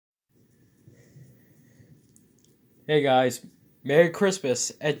Hey guys, Merry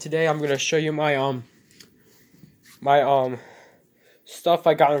Christmas, and today I'm gonna show you my stuff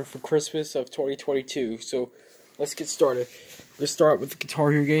I got for Christmas of 2022. So let's get started. Let's start with the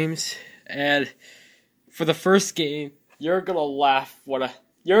Guitar Hero games, and for the first game, you're gonna laugh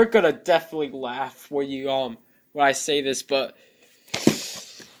you're gonna definitely laugh when I say this, but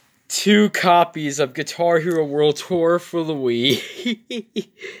 2 copies of Guitar Hero World Tour for the Wii.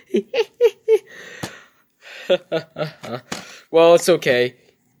 Well, it's okay.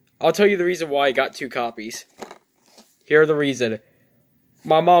 I'll tell you the reason why I got 2 copies. Here's the reason.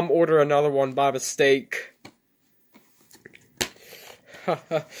 My mom ordered another one by mistake.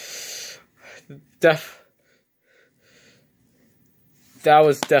 That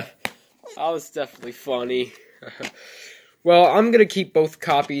was definitely funny. Well, I'm gonna keep both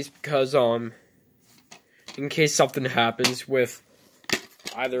copies because in case something happens with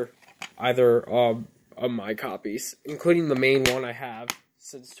either of my copies, including the main one I have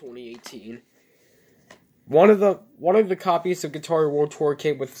since 2018. One of the copies of Guitar Hero World Tour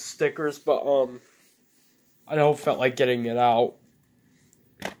came with stickers, but I don't felt like getting it out.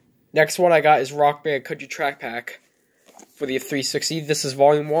 Next one I got is Rock Band Country Track Pack for the 360. This is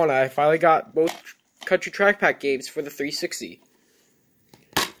Volume 1. I finally got both Country Track Pack games for the 360.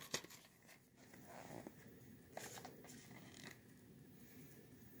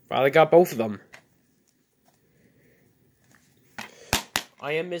 Finally got both of them.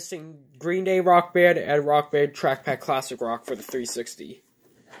 I am missing Green Day Rock Band and Rock Band Track Pack Classic Rock for the 360.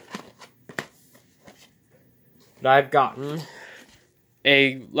 And I've gotten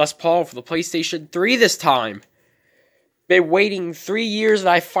a Les Paul for the PlayStation 3 this time. Been waiting 3 years and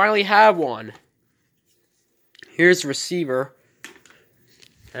I finally have one. Here's the receiver.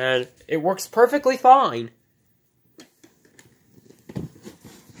 And it works perfectly fine.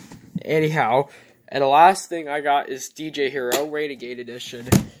 Anyhow, and the last thing I got is DJ Hero Renegade Edition.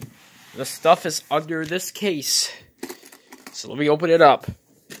 The stuff is under this case. So let me open it up.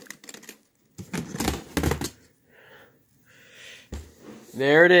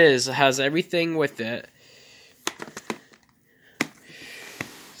 There it is. It has everything with it.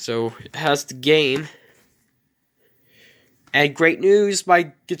 So it has the game. And great news,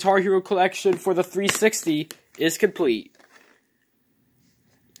 my Guitar Hero collection for the 360 is complete.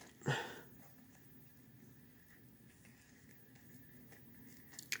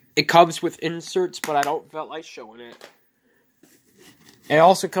 It comes with inserts, but I don't feel like showing it. It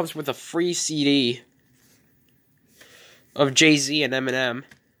also comes with a free CD of Jay-Z and Eminem.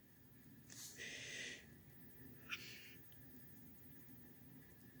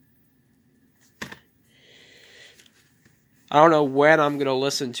 I don't know when I'm going to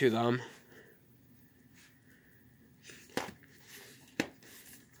listen to them.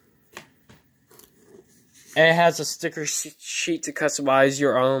 And it has a sticker sheet to customize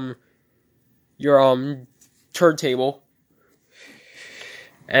your turntable.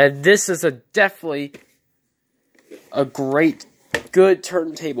 And this is definitely a good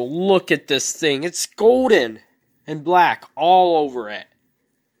turntable. Look at this thing. It's golden and black all over it.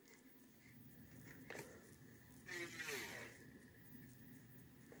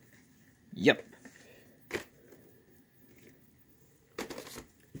 Yep.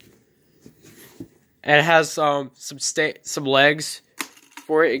 And it has some legs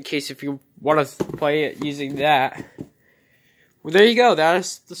for it in case if you want to play it using that. Well, there you go. That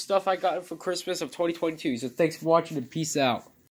is the stuff I got for Christmas of 2022. So thanks for watching and peace out.